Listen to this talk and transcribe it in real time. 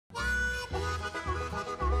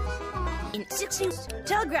1960,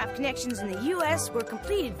 telegraph connections in the U.S. were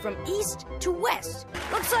completed from east to west.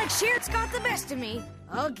 Looks like Sheriff's got the best of me.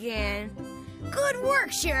 Again. Good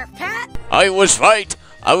work, Sheriff Pat. I was right.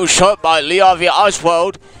 I was shot by Lee Harvey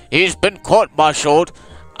Oswald. He's been court-martialed.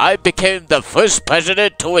 I became the first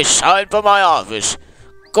president to resign from my office.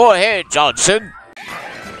 Go ahead, Johnson.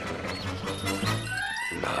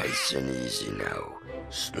 Nice and easy now.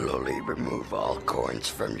 Slowly remove all coins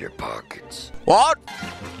from your pockets. What?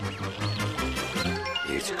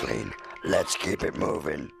 It's clean. Let's keep it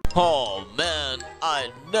moving. Oh, man,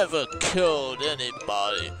 I never killed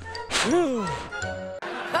anybody. Phew.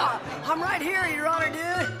 I'm right here, Your Honor,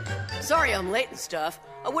 dude. Sorry I'm late and stuff.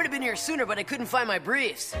 I would have been here sooner, but I couldn't find my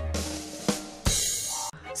briefs.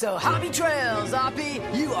 So happy trails, Oppie.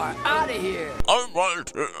 You are out of here. I'm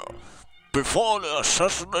right here. Before the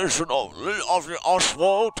assassination of Lee Harvey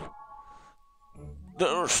Oswald,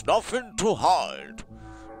 there's nothing to hide.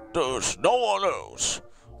 There's no one else.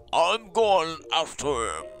 I'm going after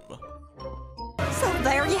him. So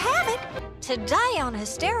there you have it. Today on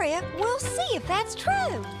Hysteria, we'll see if that's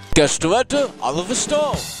true. Guest director, Oliver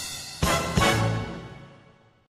Stone.